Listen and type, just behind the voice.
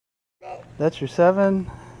That's your 7.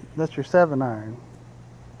 That's your 7 iron.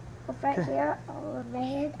 Right here, over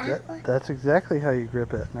here. That's exactly how you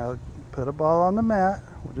grip it. Now put a ball on the mat,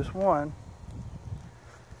 just one.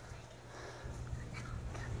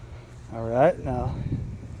 All right, now.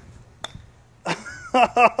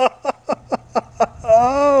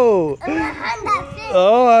 Oh!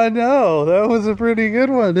 Oh, I know. That was a pretty good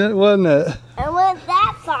one, wasn't it? It went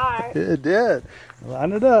that far. It did.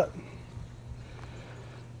 Line it up.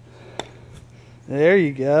 There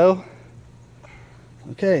you go.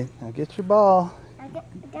 Okay, now get your ball. I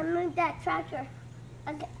gotta move that tractor.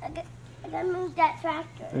 I gotta move that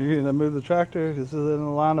tractor. Are you gonna move the tractor? Is it in the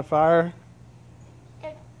line of fire?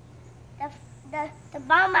 The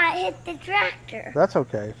ball might hit the tractor. That's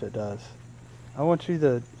okay if it does. I want you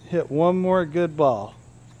to hit one more good ball.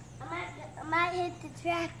 I might hit the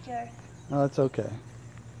tractor. No, that's okay.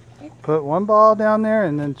 Put one ball down there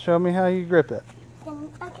and then show me how you grip it. I can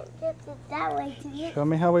grip it that way too. Show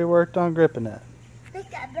me how we worked on gripping it. Look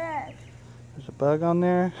at that bug. There's a bug on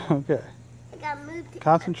there? Okay. I gotta move it.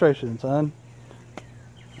 Concentration, son.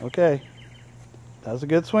 Okay. That was a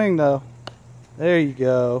good swing, though. There you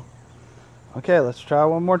go. Okay, let's try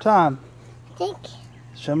one more time.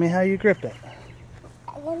 Show me how you grip it.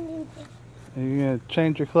 Are you going to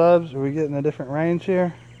change your clubs? Are we getting a different range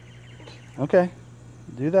here? Okay.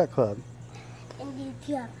 Do that club.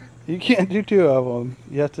 You can't do 2 of them.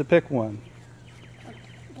 You have to pick one.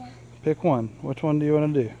 Pick one. Which one do you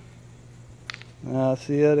want to do?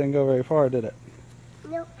 See, it didn't go very far, did it?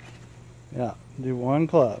 Nope. Yeah, do one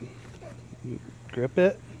club. Grip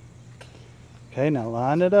it. Okay, now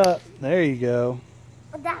line it up. There you go.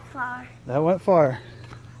 That far. That went far.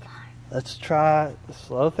 Let's try to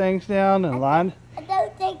slow things down and line. I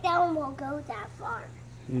don't think that one will go that far.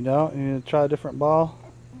 You don't? You need to try a different ball?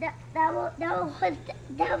 That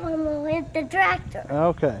one will hit the tractor.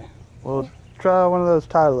 Okay. Well, try one of those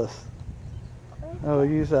Titleist. Oh,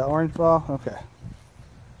 use that orange ball? Okay.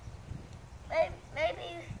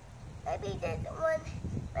 Maybe this one,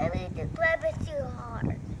 maybe the club is too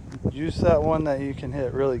hard. Use that one that you can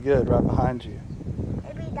hit really good right behind you.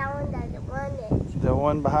 Maybe that one doesn't want it. The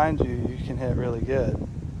one behind you, you can hit really good.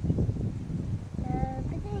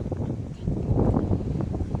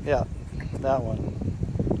 Yeah, that one.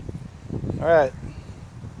 All right.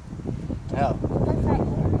 Yeah. That's right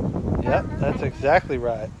here. Yep, that's exactly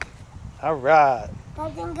right. All right.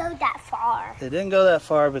 That didn't go that far. It didn't go that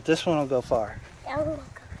far, but this one will go far. That one will go.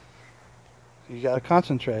 You got to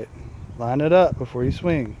concentrate. Line it up before you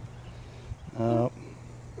swing.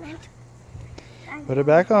 Put it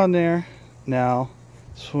back on there. Now,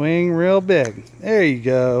 swing real big. There you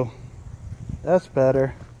go. That's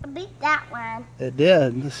better. I beat that one. It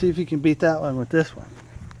did. Let's see if you can beat that one with this one.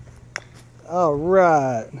 All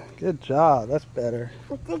right. Good job. That's better.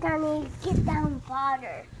 I think I need to get down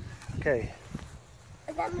farther. Okay.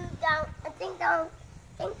 I gotta move down. I think down.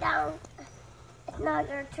 It's not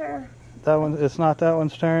your turn. That one. It's not that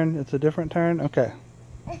one's turn. It's a different turn. Okay.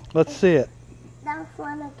 Let's see it. That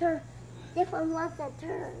one a turn. Different one's a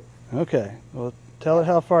turn. Okay. Well, tell it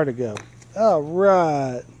how far to go. All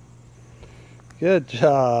right. Good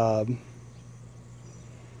job.